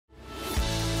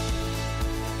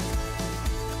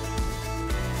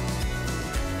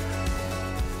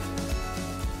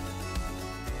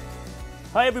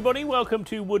Hi everybody, welcome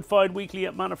to Woodfired Weekly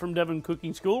at Manna from Devon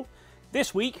Cooking School.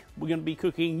 This week we're going to be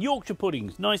cooking Yorkshire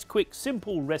puddings. Nice, quick,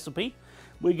 simple recipe.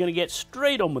 We're going to get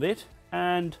straight on with it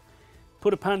and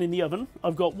put a pan in the oven.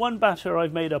 I've got one batter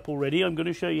I've made up already. I'm going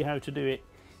to show you how to do it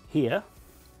here.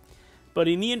 But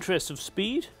in the interest of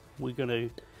speed, we're going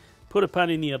to put a pan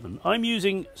in the oven. I'm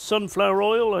using sunflower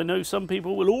oil. I know some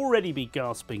people will already be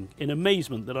gasping in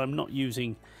amazement that I'm not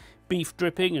using beef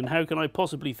dripping, and how can I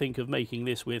possibly think of making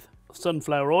this with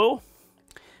sunflower oil?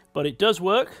 But it does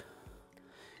work.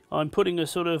 I'm putting a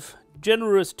sort of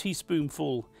generous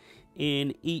teaspoonful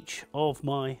in each of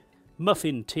my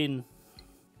muffin tin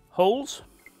holes,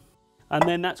 and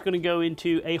then that's going to go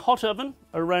into a hot oven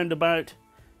around about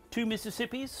 3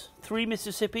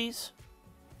 Mississippis,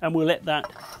 and we'll let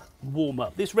that warm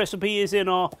up. This recipe is in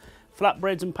our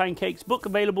Flatbreads and Pancakes book,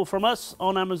 available from us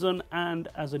on Amazon and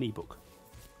as an ebook.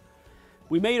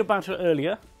 We made a batter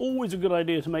earlier. Always a good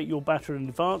idea to make your batter in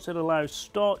advance. It allows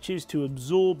starches to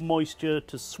absorb moisture,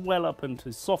 to swell up and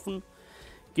to soften,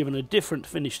 giving a different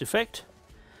finished effect.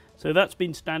 So that's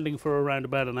been standing for around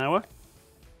about an hour.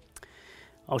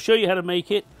 I'll show you how to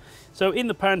make it. So in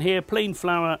the pan here, plain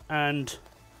flour and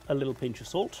a little pinch of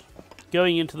salt.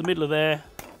 Going into the middle of there,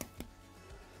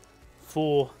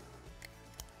 4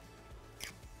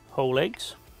 whole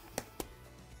eggs.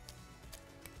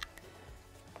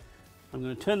 I'm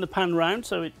going to turn the pan round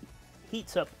so it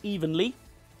heats up evenly.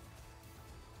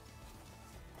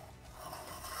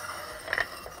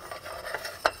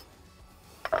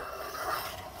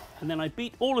 And then I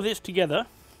beat all of this together,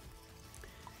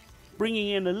 bringing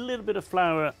in a little bit of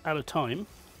flour at a time.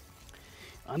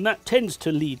 And that tends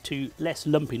to lead to less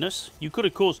lumpiness. You could,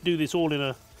 of course, do this all in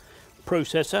a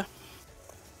processor.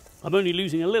 I'm only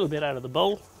losing a little bit out of the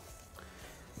bowl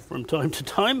from time to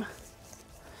time.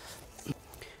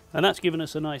 And that's given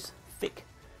us a nice thick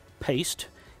paste,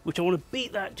 which I want to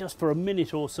beat that just for a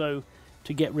minute or so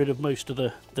to get rid of most of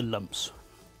the lumps.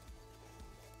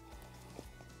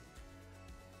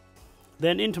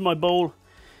 Then into my bowl,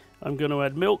 I'm going to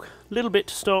add milk, a little bit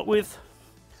to start with,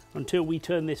 until we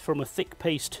turn this from a thick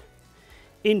paste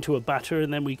into a batter,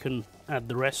 and then we can add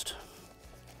the rest.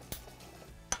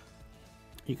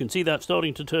 You can see that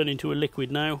starting to turn into a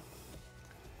liquid now.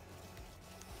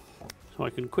 So I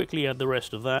can quickly add the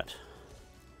rest of that.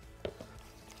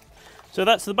 So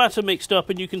that's the batter mixed up,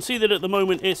 and you can see that at the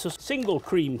moment it's a single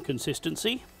cream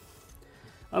consistency.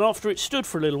 And after it's stood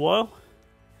for a little while,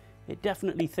 it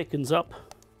definitely thickens up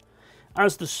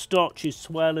as the starches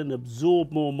swell and absorb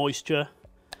more moisture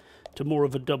to more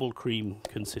of a double cream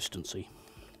consistency.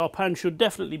 Our pan should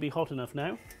definitely be hot enough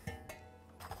now.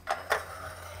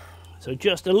 So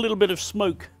just a little bit of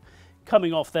smoke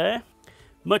coming off there.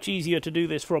 Much easier to do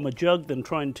this from a jug than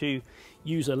trying to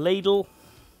use a ladle.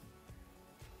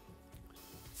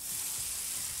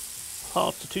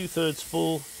 1/2 to 2/3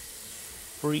 full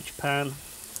for each pan.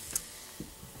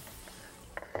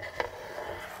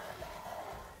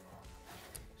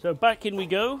 So back in we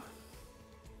go.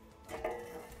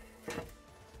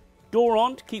 Door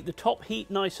on to keep the top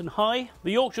heat nice and high.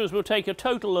 The Yorkshires will take a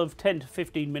total of 10 to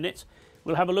 15 minutes.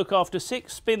 We'll have a look after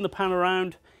 6, spin the pan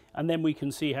around, and then we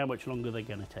can see how much longer they're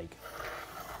going to take.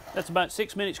 That's about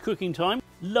 6 minutes cooking time.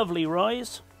 Lovely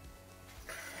rise.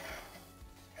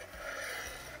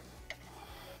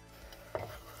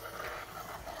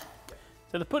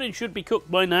 So the pudding should be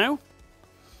cooked by now.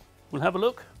 We'll have a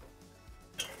look.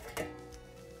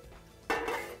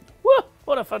 Whoa,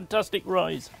 what a fantastic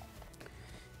rise.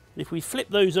 If we flip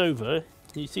those over,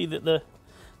 you see that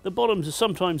the bottoms are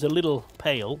sometimes a little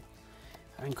pale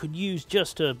and could use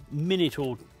just a minute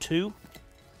or 2.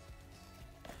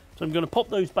 So I'm going to pop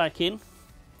those back in.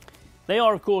 They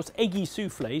are, of course, eggy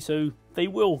souffle, so they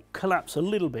will collapse a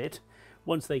little bit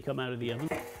once they come out of the oven.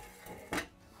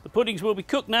 The puddings will be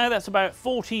cooked now. That's about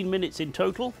 14 minutes in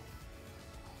total.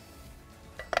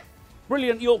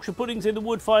 Brilliant Yorkshire puddings in the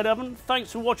wood-fired oven.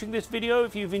 Thanks for watching this video.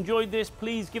 If you've enjoyed this,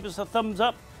 please give us a thumbs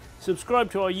up. Subscribe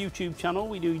to our YouTube channel.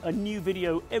 We do a new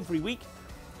video every week.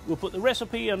 We'll put the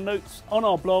recipe and notes on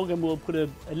our blog, and we'll put a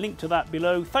link to that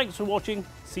below. Thanks for watching.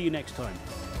 See you next time.